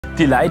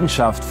Die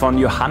Leidenschaft von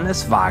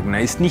Johannes Wagner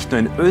ist nicht nur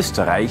in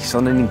Österreich,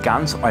 sondern in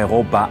ganz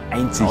Europa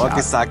einzigartig. Genauer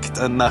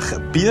gesagt nach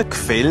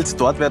Birkfeld,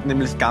 dort werden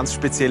nämlich ganz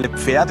spezielle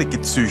Pferde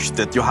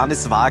gezüchtet.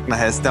 Johannes Wagner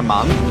heißt der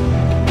Mann.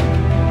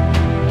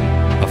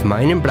 Auf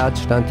meinem Blatt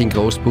stand in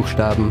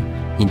Großbuchstaben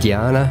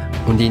Indianer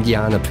und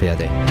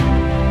Indianerpferde.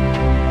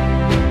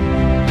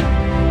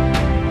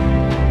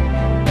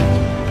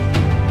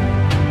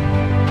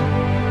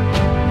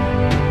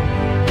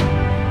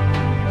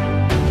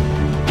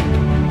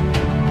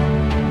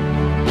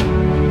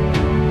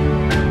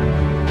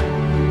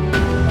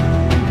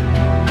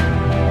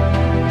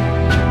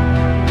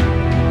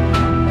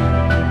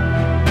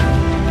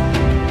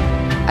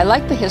 I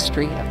like the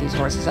history of these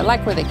horses. I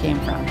like where they came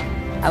from.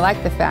 I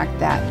like the fact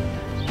that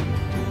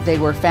they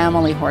were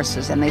family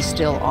horses, and they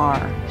still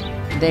are.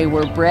 They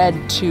were bred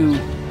to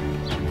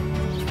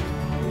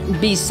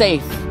be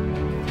safe,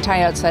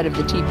 tie outside of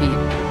the teepee.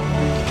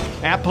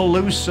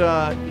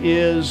 Appaloosa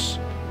is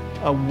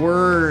a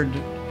word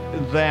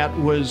that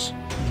was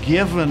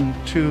given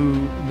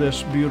to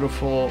this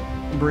beautiful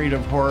breed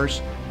of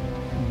horse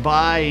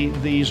by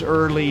these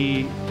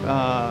early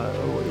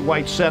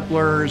white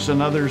settlers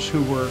and others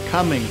who were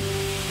coming.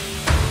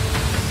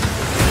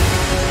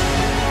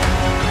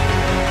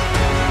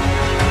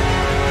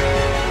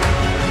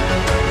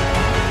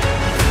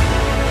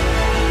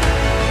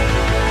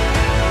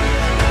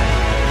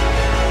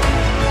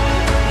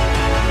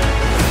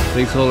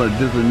 They call it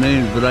different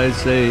names, but I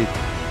say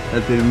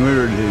that they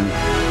murdered him.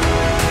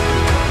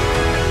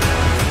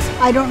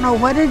 I don't know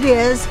what it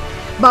is,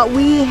 but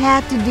we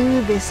had to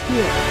do this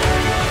here.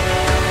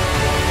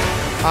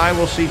 I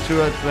will see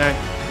to it that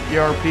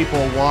your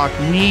people walk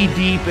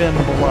knee-deep in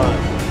blood.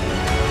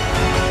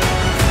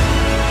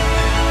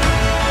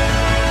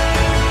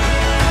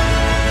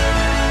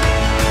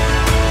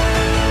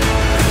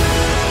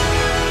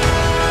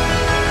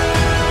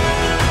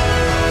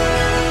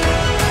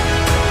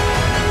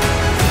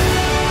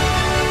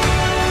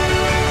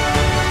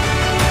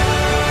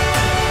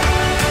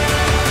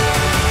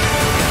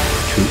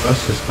 To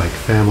us, it's like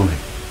family.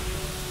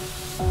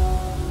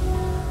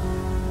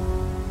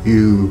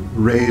 You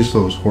raise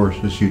those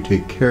horses, you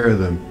take care of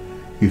them,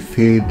 you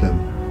feed them,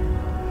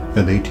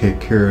 and they take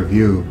care of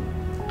you.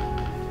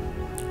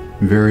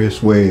 In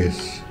various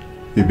ways,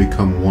 you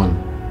become one.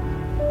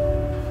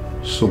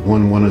 So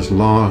when one is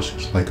lost,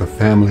 it's like a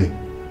family.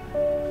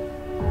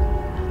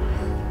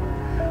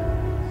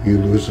 You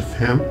lose a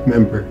family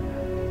member.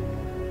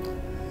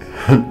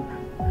 And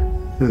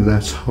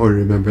that's how I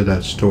remember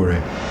that story.